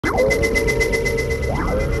Hey,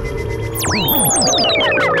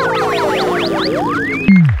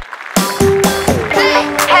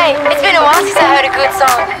 it's been a while since I heard a good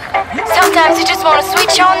song. Sometimes you just want to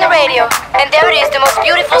switch on the radio, and there it is, the most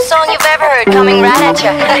beautiful song you've ever heard, coming right at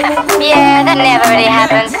you. Yeah, that never really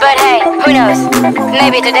happens, but hey, who knows?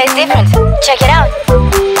 Maybe today's different. Check it out.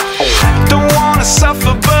 Don't wanna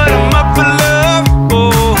suffer, but I'm up for love.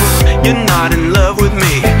 Oh, you're not in love with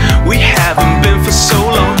me. We haven't been for so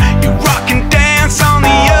long. You rock and dance on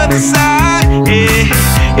the other side. Yeah.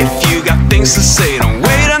 If you got things to say, don't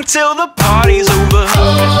wait until the party's over.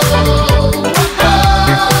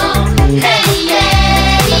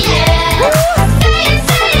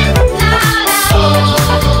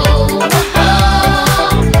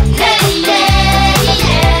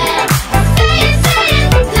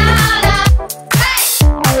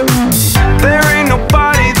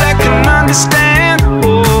 Understand?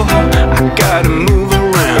 Oh, I gotta move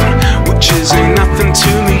around, which isn't nothing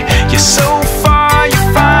to me. You're so far,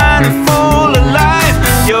 you're fine and full of life.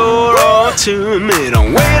 You're all to me.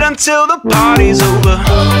 Don't wait until the party's over.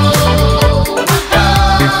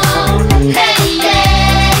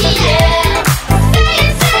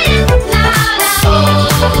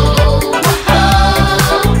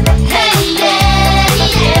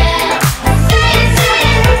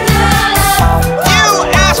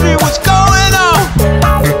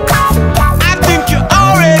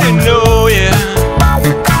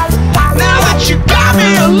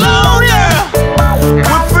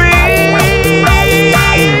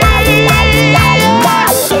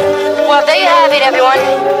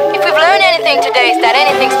 Today is that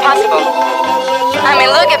anything's possible. I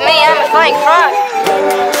mean, look at me, I'm a flying frog.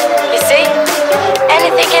 You see?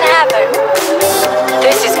 Anything can happen.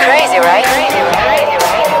 This is crazy, right? Crazy, right?